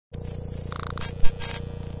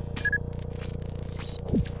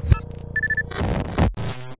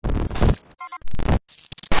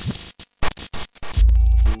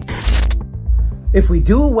If we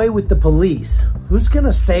do away with the police, who's going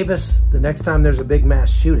to save us the next time there's a big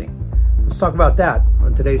mass shooting? Let's talk about that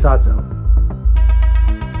on today's Hot Zone.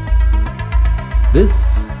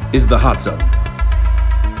 This is the Hot Zone.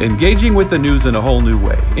 Engaging with the news in a whole new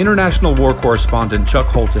way, international war correspondent Chuck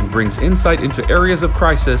Holton brings insight into areas of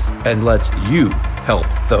crisis and lets you help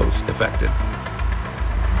those affected.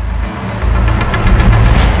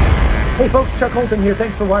 Hey folks, Chuck Holton here.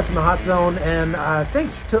 Thanks for watching the Hot Zone, and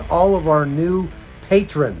thanks to all of our new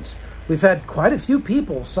patrons. We've had quite a few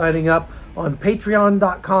people signing up on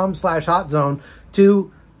patreon.com/hotzone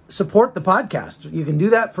to support the podcast. You can do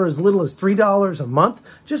that for as little as $3 a month.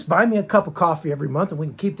 Just buy me a cup of coffee every month and we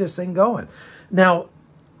can keep this thing going. Now,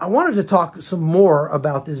 I wanted to talk some more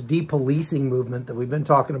about this depolicing movement that we've been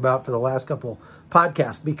talking about for the last couple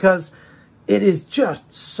podcasts, because it is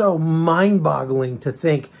just so mind-boggling to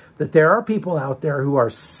think that there are people out there who are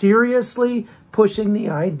seriously pushing the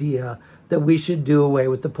idea that we should do away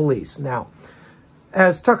with the police. Now,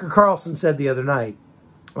 as Tucker Carlson said the other night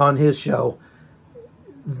on his show,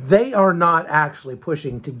 they are not actually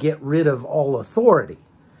pushing to get rid of all authority.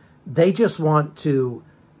 They just want to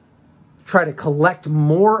try to collect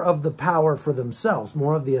more of the power for themselves,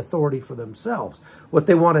 more of the authority for themselves. What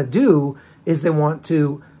they want to do is they want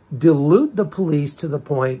to dilute the police to the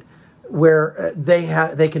point where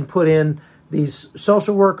they can put in these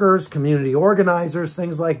social workers, community organizers,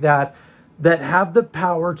 things like that, that have the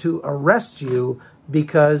power to arrest you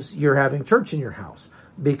because you're having church in your house,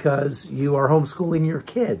 because you are homeschooling your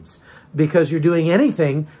kids, because you're doing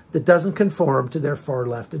anything that doesn't conform to their far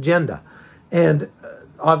left agenda. And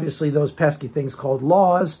obviously those pesky things called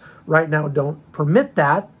laws right now don't permit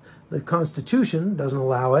that. The Constitution doesn't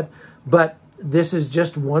allow it, but this is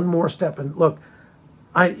just one more step. And look,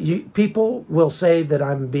 people will say that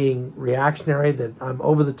I'm being reactionary, that I'm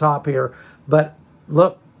over the top here, but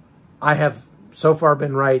look, I have so far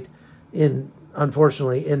been right in,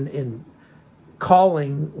 unfortunately, in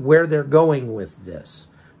calling where they're going with this.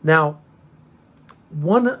 Now,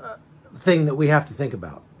 one thing that we have to think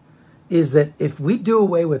about is that if we do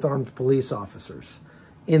away with armed police officers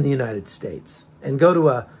in the United States and go to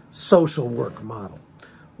a social work model,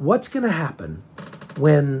 what's going to happen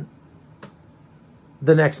when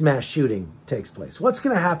the next mass shooting takes place? What's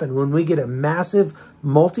going to happen when we get a massive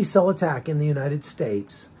multi-cell attack in the United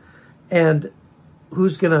States, and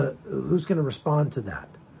who's going to respond to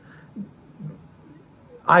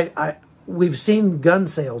that? We've seen gun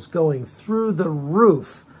sales going through the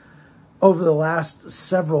roof over the last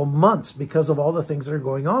several months because of all the things that are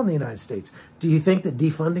going on in the United States. Do you think that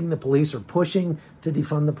defunding the police or pushing to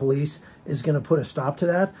defund the police is going to put a stop to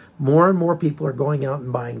that? More and more people are going out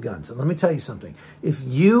and buying guns. And let me tell you something. If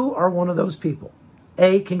you are one of those people,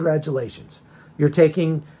 A, congratulations. You're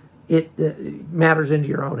taking matters into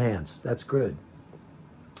your own hands. That's good.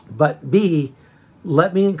 But B,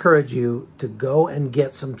 let me encourage you to go and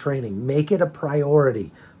get some training. Make it a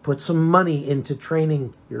priority. Put some money into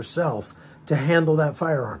training yourself to handle that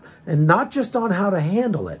firearm. And not just on how to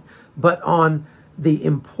handle it, but on the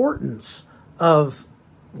importance of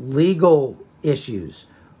legal issues.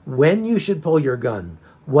 When you should pull your gun.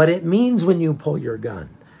 What it means when you pull your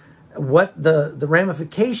gun. What the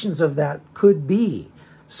ramifications of that could be.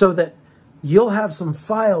 So that you'll have some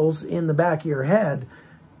files in the back of your head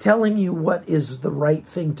telling you what is the right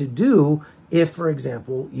thing to do if, for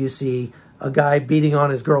example, you see a guy beating on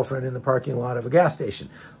his girlfriend in the parking lot of a gas station,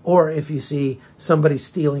 or if you see somebody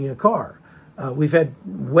stealing a car. We've had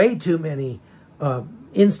way too many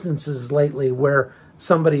instances lately where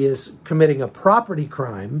somebody is committing a property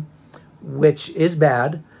crime, which is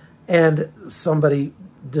bad, and somebody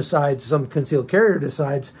decides, some concealed carrier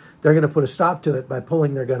decides they're going to put a stop to it by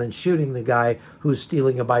pulling their gun and shooting the guy who's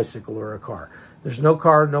stealing a bicycle or a car. There's no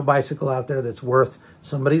car, no bicycle out there that's worth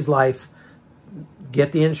somebody's life.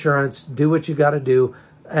 Get the insurance, do what you got to do.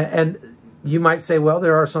 And you might say, well,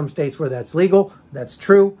 there are some states where that's legal. That's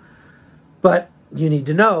true. But you need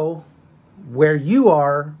to know where you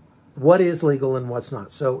are, what is legal and what's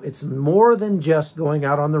not. So it's more than just going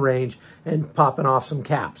out on the range and popping off some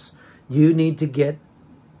caps. You need to get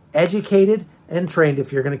educated and trained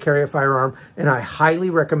if you're going to carry a firearm, and I highly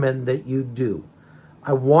recommend that you do.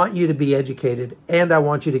 I want you to be educated, and I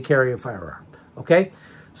want you to carry a firearm, okay?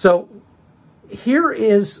 So here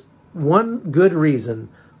is one good reason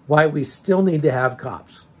why we still need to have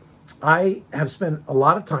cops. I have spent a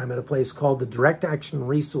lot of time at a place called the Direct Action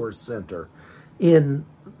Resource Center in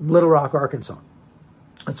Little Rock, Arkansas.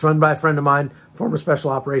 It's run by a friend of mine, former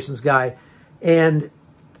special operations guy, and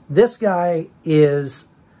this guy is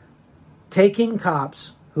taking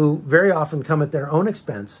cops who very often come at their own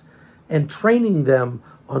expense and training them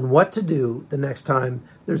on what to do the next time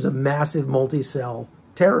there's a massive multi-cell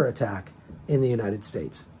terror attack in the United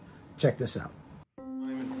States. Check this out.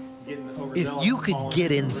 If you could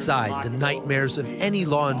get inside the nightmares of any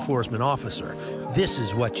law enforcement officer, this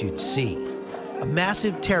is what you'd see. A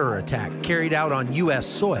massive terror attack carried out on U.S.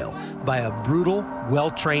 soil by a brutal,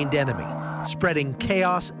 well-trained enemy, spreading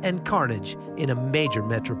chaos and carnage in a major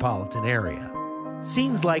metropolitan area.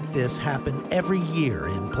 Scenes like this happen every year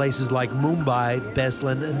in places like Mumbai,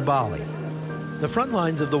 Beslan, and Bali. The front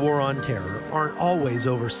lines of the war on terror aren't always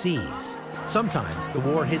overseas. Sometimes the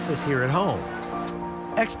war hits us here at home.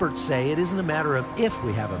 Experts say it isn't a matter of if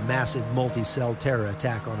we have a massive multi-cell terror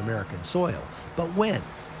attack on American soil, but when.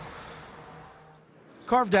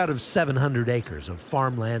 Carved out of 700 acres of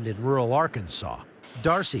farmland in rural Arkansas,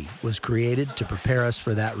 Darcy was created to prepare us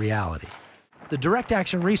for that reality. The Direct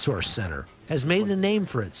Action Resource Center has made a name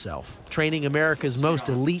for itself, training America's most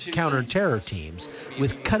elite counter-terror teams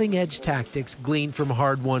with cutting-edge tactics gleaned from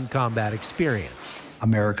hard-won combat experience.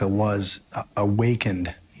 America was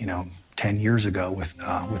awakened, 10 years ago with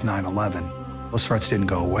 9/11. Those threats didn't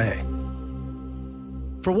go away.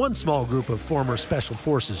 For one small group of former Special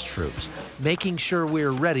Forces troops, making sure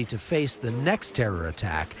we're ready to face the next terror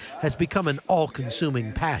attack has become an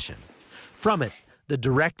all-consuming passion. From it, the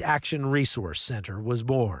Direct Action Resource Center was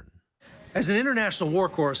born. As an international war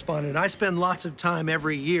correspondent, I spend lots of time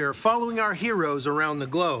every year following our heroes around the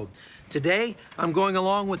globe. Today, I'm going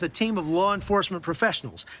along with a team of law enforcement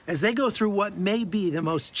professionals as they go through what may be the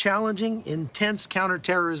most challenging, intense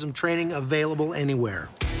counterterrorism training available anywhere.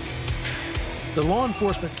 The Law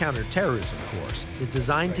Enforcement Counterterrorism course is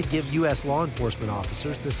designed to give U.S. law enforcement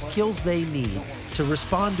officers the skills they need to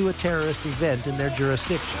respond to a terrorist event in their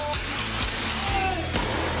jurisdiction.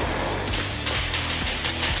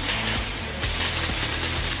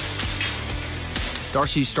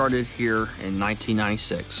 Darcy started here in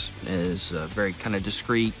 1996 as a very kind of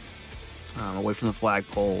discreet, away from the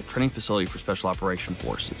flagpole, training facility for Special Operation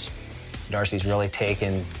Forces. Darcy's really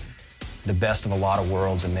taken the best of a lot of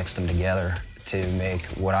worlds and mixed them together to make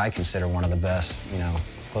what I consider one of the best,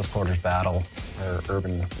 close quarters battle or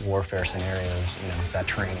urban warfare scenarios, that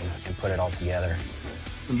training, and put it all together.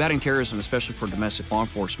 Combating terrorism, especially for domestic law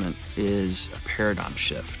enforcement, is a paradigm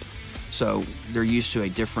shift. So they're used to a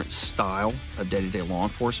different style of day-to-day law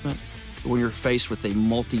enforcement. But when you're faced with a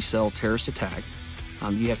multi-cell terrorist attack,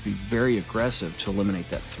 you have to be very aggressive to eliminate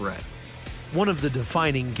that threat. One of the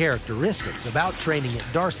defining characteristics about training at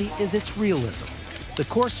Darcy is its realism. The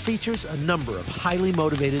course features a number of highly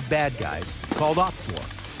motivated bad guys called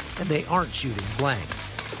OPFOR, and they aren't shooting blanks.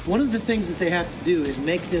 One of the things that they have to do is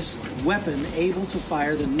make this weapon able to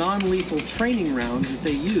fire the non-lethal training rounds that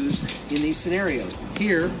they use in these scenarios.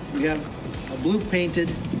 Here, we have a blue-painted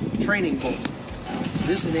training bolt.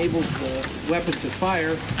 This enables the weapon to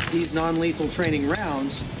fire these non-lethal training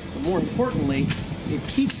rounds, but more importantly, it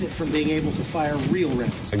keeps it from being able to fire real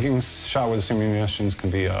rounds. Getting shot with some munitions can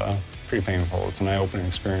be pretty painful. It's an eye-opening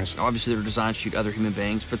experience. Obviously, they're designed to shoot other human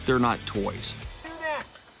beings, but they're not toys.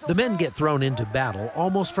 The men get thrown into battle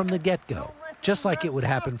almost from the get-go, just like it would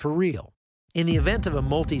happen for real. In the event of a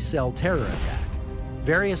multi-cell terror attack,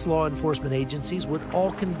 various law enforcement agencies would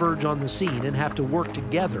all converge on the scene and have to work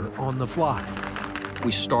together on the fly.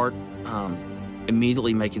 We start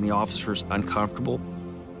immediately making the officers uncomfortable,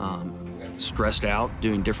 stressed out,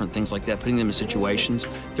 doing different things like that, putting them in situations.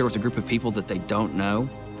 They're with a group of people that they don't know,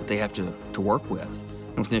 that they have to work with.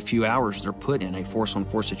 And within a few hours, they're put in a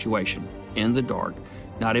force-on-force situation, in the dark,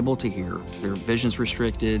 not able to hear. Their vision's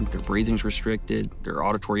restricted, their breathing's restricted, their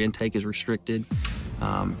auditory intake is restricted,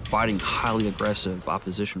 fighting highly aggressive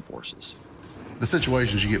opposition forces. The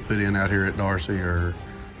situations you get put in out here at Darcy are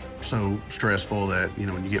so stressful that,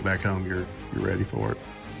 when you get back home, you're ready for it.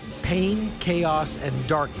 Pain, chaos, and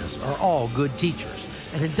darkness are all good teachers,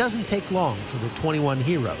 and it doesn't take long for the 21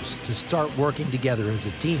 heroes to start working together as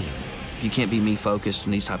a team. You can't be me-focused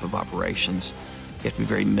in these type of operations. You have to be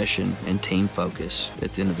very mission and team-focused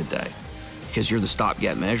at the end of the day, because you're the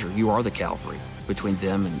stopgap measure. You are the cavalry between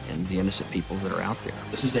them and the innocent people that are out there.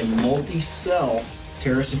 This is a multi-cell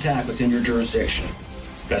terrorist attack within your jurisdiction.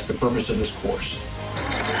 That's the purpose of this course.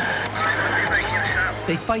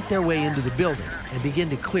 They fight their way into the building and begin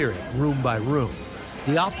to clear it room by room.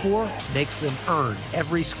 The OPFOR makes them earn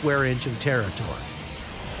every square inch of territory.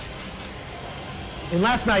 In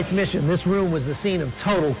last night's mission, this room was the scene of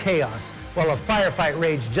total chaos, while a firefight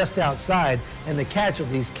raged just outside and the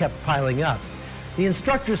casualties kept piling up. The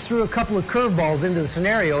instructors threw a couple of curveballs into the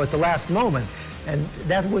scenario at the last moment, and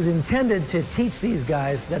that was intended to teach these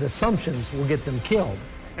guys that assumptions will get them killed.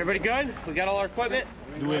 Everybody good? We got all our equipment?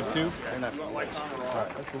 Do we have 2? All right,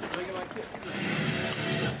 that's cool.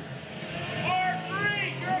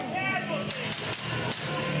 R3, you're a casualty.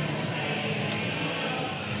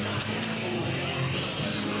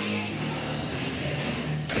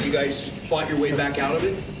 You guys fought your way back out of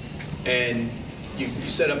it, and you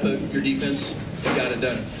set up your defense and got it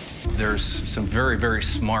done. There's some very, very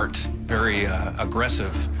smart, very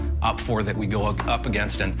aggressive OPFOR that we go up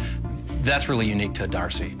against, and that's really unique to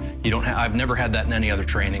Darcy. You don't I've never had that in any other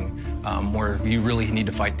training where you really need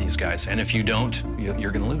to fight these guys, and if you don't,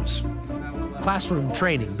 you're going to lose. Classroom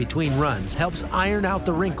training between runs helps iron out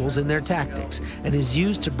the wrinkles in their tactics and is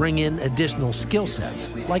used to bring in additional skill sets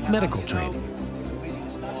like medical training.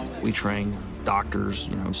 We train doctors,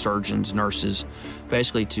 surgeons, nurses,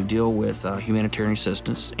 basically to deal with humanitarian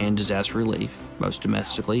assistance and disaster relief, both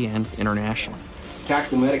domestically and internationally.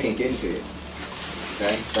 Tactical medic ain't getting to you.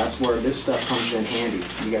 Okay? That's where this stuff comes in handy.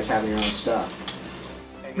 You guys have your own stuff.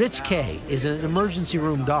 Rich Kay is an emergency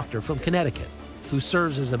room doctor from Connecticut who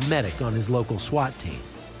serves as a medic on his local SWAT team.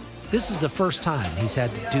 This is the first time he's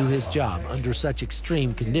had to do his job under such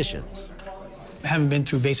extreme conditions. Having been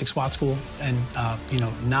through basic SWAT school and,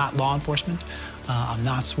 not law enforcement, I'm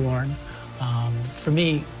not sworn. For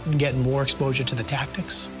me, getting more exposure to the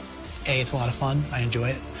tactics, A, it's a lot of fun, I enjoy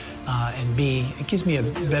it, and B, it gives me a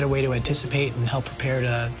better way to anticipate and help prepare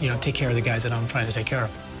to, take care of the guys that I'm trying to take care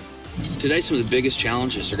of. Today, some of the biggest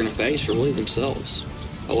challenges they're going to face are really themselves.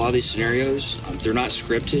 A lot of these scenarios, they're not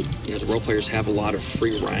scripted. The role players have a lot of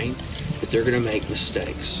free reign, but they're going to make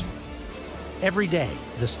mistakes. Every day,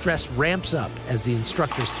 the stress ramps up as the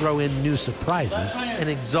instructors throw in new surprises and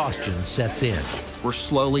exhaustion sets in. We're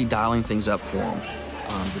slowly dialing things up for them.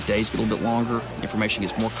 The days get a little bit longer, information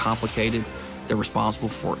gets more complicated. They're responsible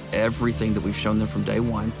for everything that we've shown them from day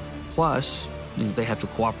one. Plus, they have to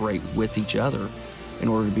cooperate with each other in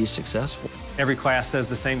order to be successful. Every class says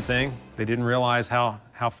the same thing. They didn't realize how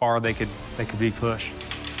far they could be pushed.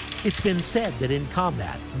 It's been said that in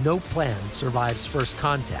combat, no plan survives first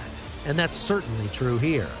contact. And that's certainly true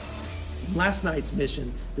here. In last night's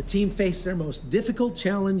mission, the team faced their most difficult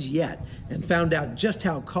challenge yet and found out just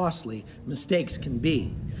how costly mistakes can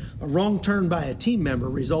be. A wrong turn by a team member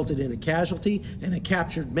resulted in a casualty and a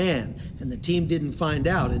captured man, and the team didn't find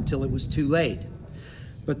out until it was too late.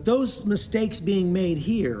 But those mistakes being made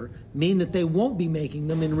here mean that they won't be making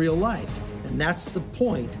them in real life, and that's the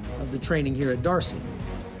point of the training here at Darcy.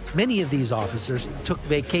 Many of these officers took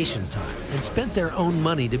vacation time and spent their own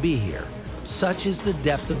money to be here. Such is the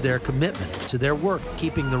depth of their commitment to their work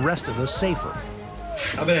keeping the rest of us safer.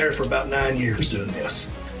 I've been here for about 9 years doing this,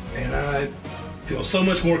 and I feel so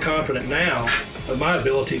much more confident now of my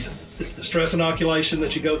abilities. It's the stress inoculation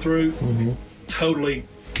that you go through. Totally,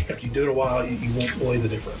 after you do it a while, you won't believe the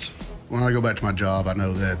difference. When I go back to my job, I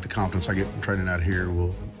know that the confidence I get from training out here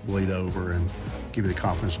will bleed over and give you the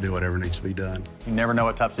confidence to do whatever needs to be done. You never know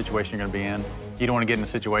what type of situation you're going to be in. You don't want to get in a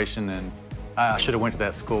situation, and I should have went to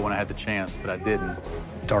that school when I had the chance, but I didn't.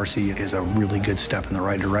 Darcy is a really good step in the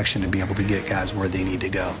right direction to be able to get guys where they need to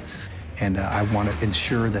go. And I want to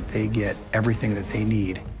ensure that they get everything that they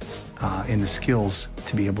need in the skills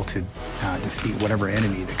to be able to defeat whatever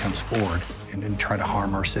enemy that comes forward and try to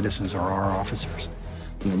harm our citizens or our officers.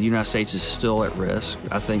 The United States is still at risk.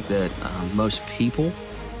 I think that most people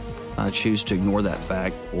choose to ignore that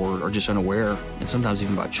fact or are just unaware, and sometimes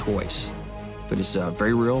even by choice. But it's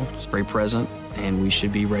very real, it's very present, and we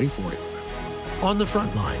should be ready for it. On the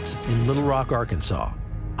front lines in Little Rock, Arkansas,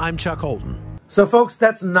 I'm Chuck Holton. So folks,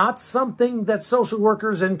 that's not something that social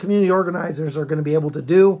workers and community organizers are going to be able to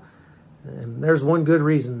do. And there's one good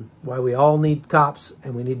reason why we all need cops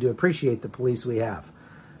and we need to appreciate the police we have.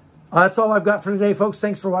 That's all I've got for today, folks.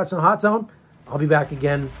 Thanks for watching The Hot Zone. I'll be back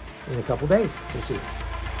again in a couple days. We'll see you.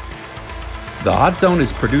 The Hot Zone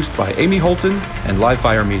is produced by Amy Holton and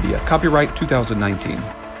Livefire Media. Copyright 2019.